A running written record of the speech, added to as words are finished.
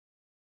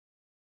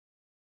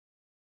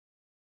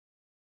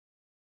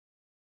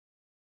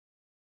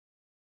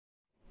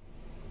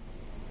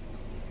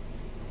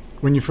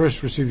When you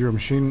first receive your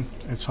machine,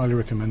 it's highly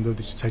recommended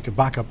that you take a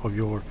backup of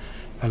your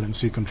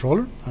LNC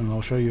controller, and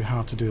I'll show you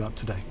how to do that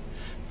today.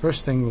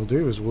 First thing we'll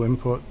do is we'll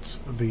input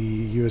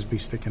the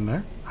USB stick in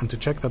there, and to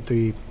check that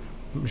the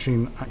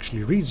machine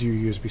actually reads your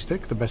USB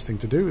stick, the best thing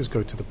to do is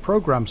go to the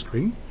program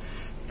screen,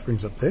 which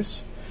brings up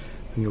this,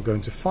 and you'll go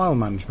into file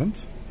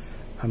management,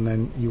 and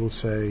then you will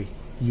say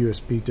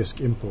USB disk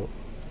import.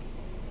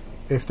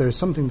 If there's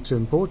something to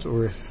import,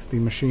 or if the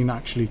machine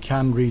actually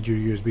can read your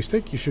USB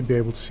stick, you should be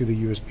able to see the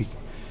USB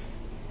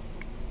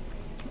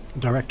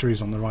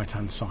directories on the right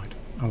hand side.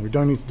 And we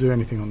don't need to do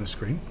anything on this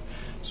screen,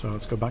 so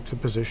let's go back to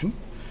position,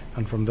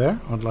 and from there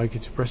I'd like you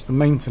to press the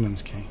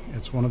maintenance key.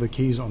 It's one of the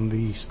keys on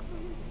the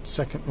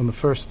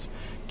first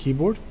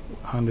keyboard,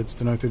 and it's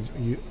denoted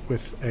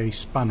with a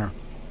spanner.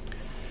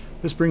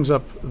 This brings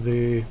up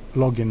the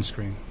login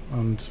screen,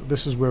 and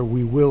this is where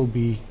we will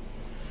be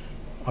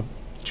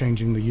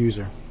changing the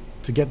user.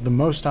 To get the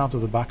most out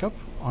of the backup,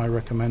 I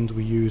recommend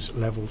we use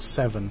level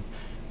 7,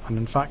 and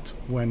in fact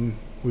when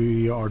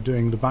we are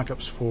doing the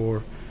backups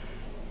for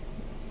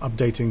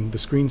updating the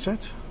screen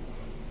set,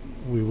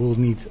 we will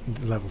need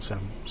level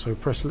 7. So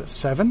press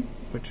 7,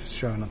 which is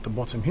shown at the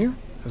bottom here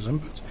as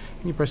input,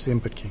 and you press the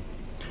input key.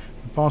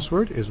 The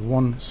password is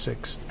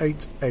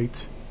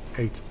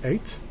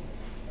 168888,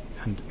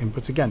 and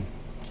input again.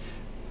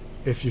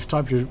 If you've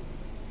typed your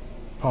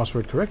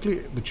password correctly,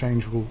 the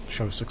change will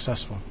show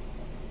successful.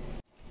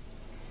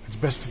 It's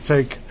best to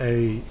take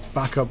a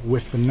backup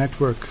with the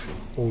network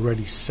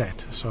already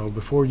set. So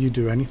before you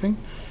do anything,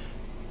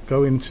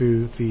 go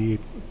into the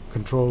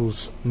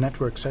controls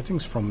network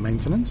settings from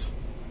maintenance,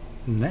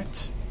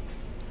 net,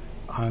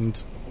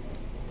 and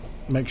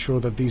make sure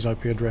that these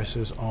IP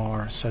addresses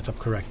are set up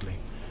correctly.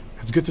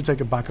 It's good to take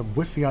a backup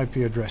with the IP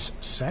address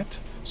set,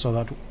 so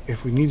that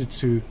if we needed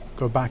to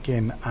go back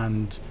in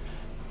and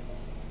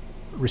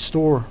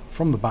restore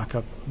from the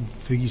backup,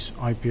 these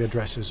IP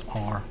addresses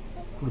are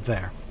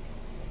there.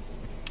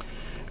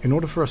 In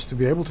order for us to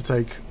be able to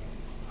take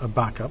a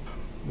backup,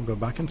 we'll go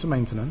back into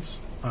maintenance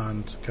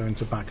and go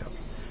into backup,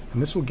 and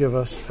this will give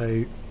us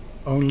a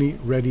only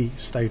ready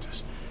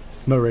status,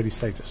 no ready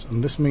status,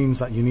 and this means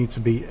that you need to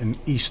be in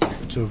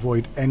e-stop to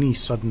avoid any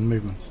sudden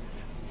movement.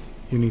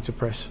 You need to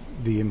press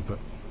the input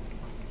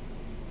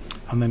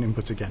and then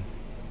input again.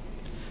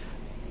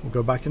 We'll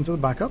go back into the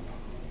backup,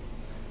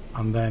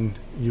 and then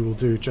you will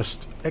do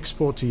just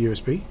export to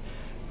USB.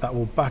 That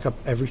will back up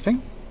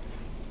everything,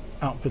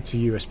 output to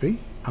USB,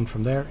 and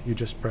from there you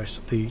just press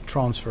the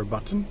transfer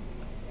button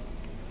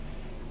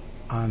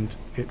and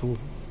it will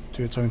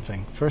do its own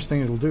thing. First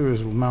thing it will do is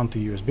it will mount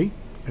the USB.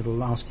 It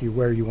will ask you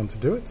where you want to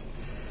do it.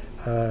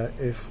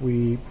 If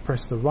we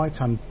press the right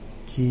hand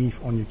key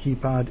on your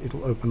keypad, it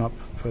will open up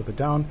further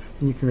down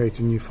and you can create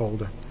a new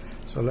folder.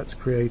 So let's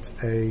create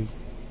a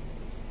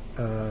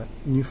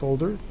new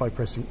folder by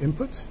pressing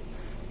input,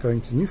 going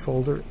to new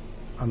folder,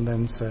 and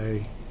then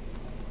say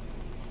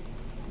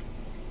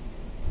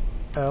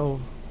LNC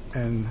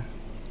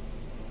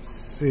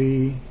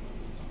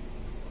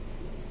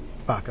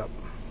backup.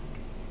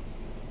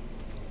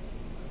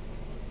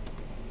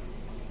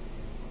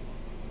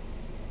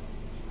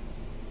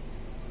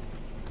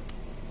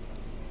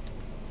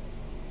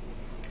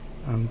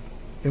 And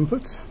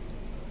input,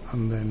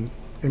 and then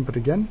input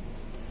again,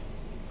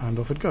 and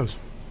off it goes.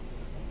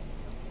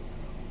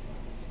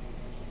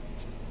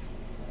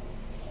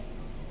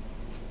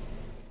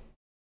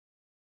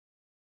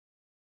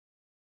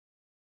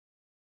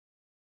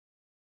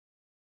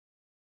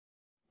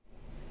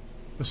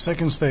 The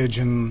second stage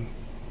in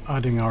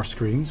adding our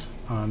screens,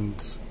 and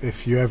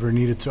if you ever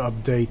needed to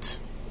update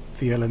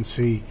the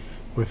LNC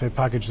with a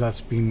package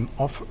that's been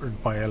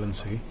offered by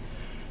LNC,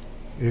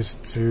 is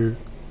to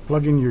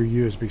plug in your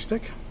USB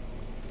stick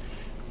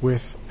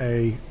with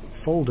a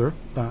folder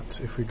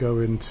that, if we go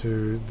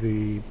into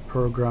the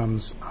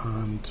programs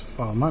and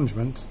file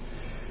management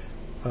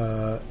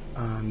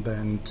and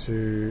then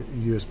to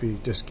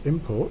USB disk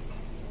import,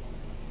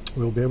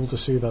 we'll be able to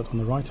see that on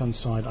the right hand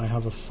side I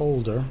have a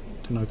folder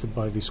denoted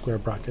by the square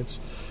brackets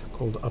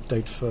called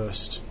update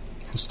first,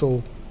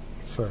 install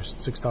first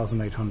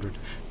 6800.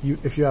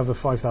 If you have a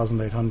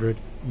 5800,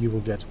 you will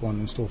get one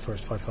install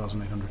first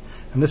 5800,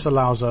 and this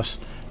allows us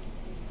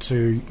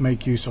to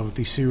make use of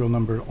the serial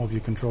number of your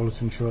controller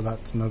to ensure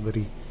that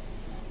nobody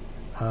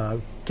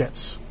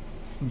gets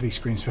these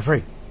screens for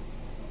free.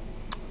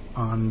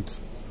 And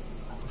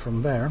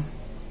from there,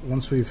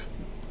 once we've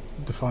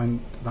defined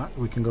that,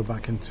 we can go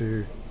back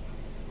into,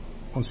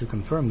 once we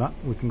confirm that,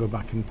 we can go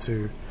back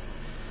into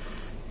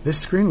this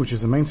screen, which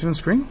is the maintenance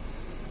screen,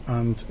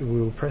 and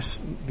we will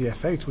press the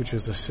F8, which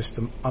is the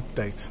system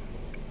update.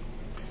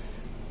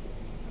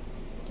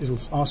 It'll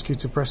ask you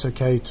to press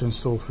OK to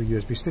install for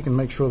USB stick, and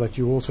make sure that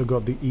you also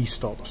got the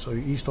e-stop. So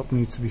e-stop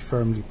needs to be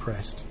firmly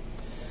pressed,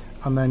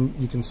 and then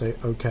you can say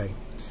OK.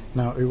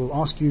 Now it will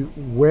ask you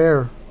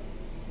where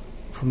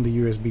from the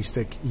USB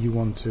stick you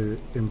want to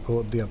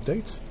import the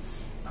update,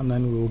 and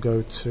then we will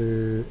go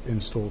to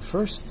install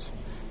first,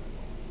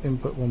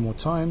 input one more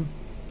time,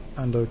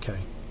 and OK.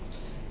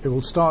 It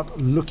will start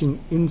looking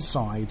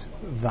inside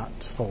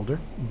that folder,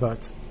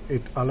 but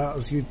it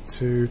allows you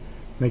to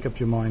make up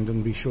your mind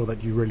and be sure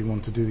that you really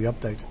want to do the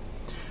update.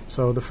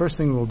 So the first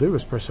thing we'll do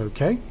is press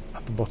OK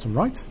at the bottom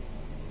right,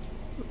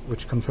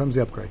 which confirms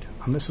the upgrade.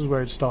 And this is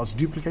where it starts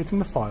duplicating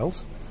the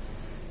files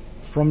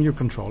from your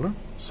controller,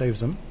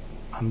 saves them,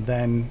 and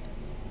then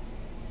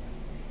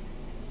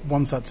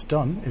once that's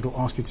done, it'll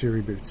ask you to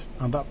reboot.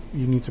 And that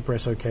you need to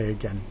press OK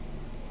again.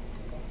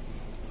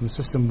 And the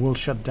system will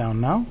shut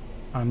down now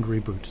and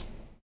reboot.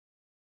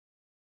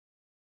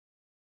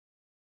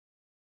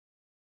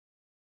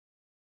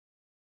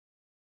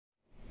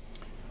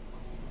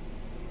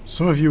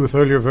 Some of you with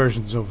earlier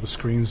versions of the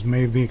screens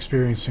may be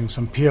experiencing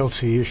some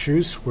PLC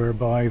issues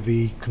whereby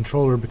the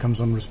controller becomes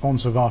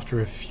unresponsive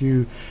after a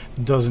few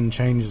dozen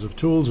changes of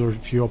tools or a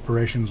few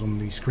operations on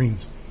the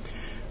screens.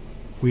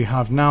 We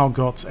have now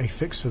got a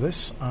fix for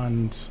this,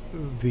 and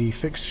the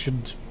fix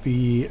should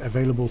be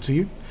available to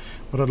you.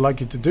 What I'd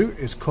like you to do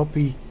is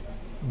copy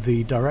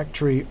the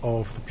directory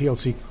of the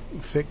PLC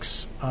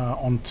fix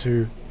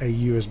onto a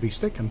USB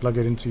stick and plug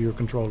it into your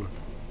controller.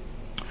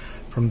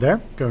 From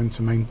there, go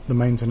into the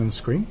maintenance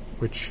screen,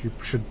 which you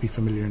should be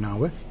familiar now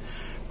with.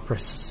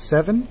 Press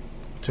 7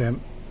 to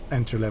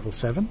enter level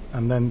 7,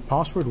 and then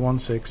password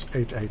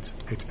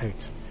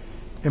 168888.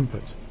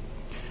 Input.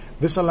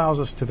 This allows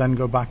us to then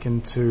go back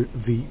into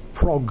the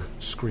prog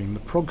screen.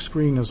 The prog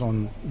screen is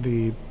on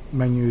the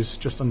menus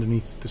just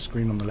underneath the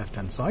screen on the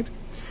left-hand side,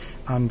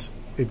 and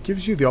it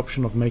gives you the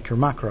option of Maker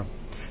Macro.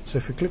 So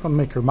if you click on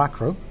Maker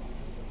Macro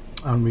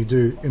and we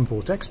do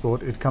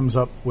import-export, it comes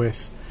up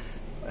with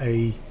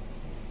a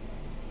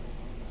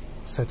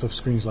set of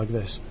screens like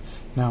this.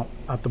 Now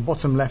at the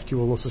bottom left you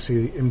will also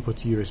see the input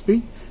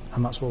USB,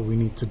 and that's what we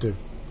need to do.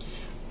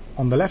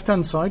 On the left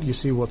hand side you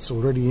see what's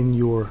already in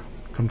your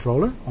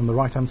controller. On the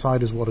right hand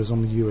side is what is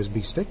on the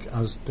USB stick,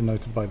 as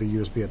denoted by the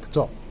USB at the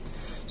top.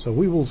 So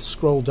we will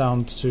scroll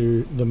down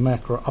to the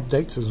macro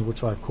updates,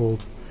 which I've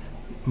called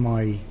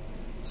my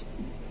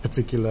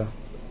particular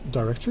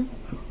directory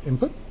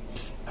input,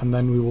 and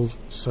then we will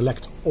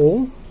select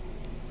all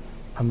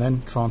and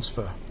then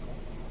transfer.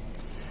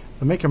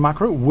 The Maker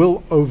Macro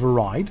will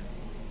override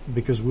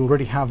because we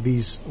already have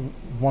these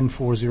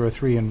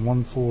 1403 and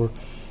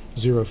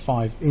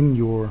 1405 in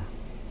your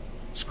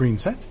screen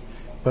set,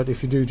 but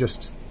if you do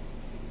just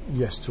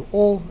yes to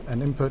all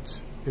and input,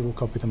 it will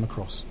copy them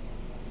across.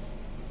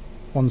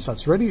 Once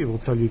that's ready, it will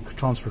tell you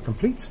transfer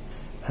complete,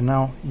 and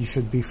now you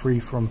should be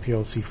free from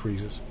PLC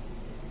freezes.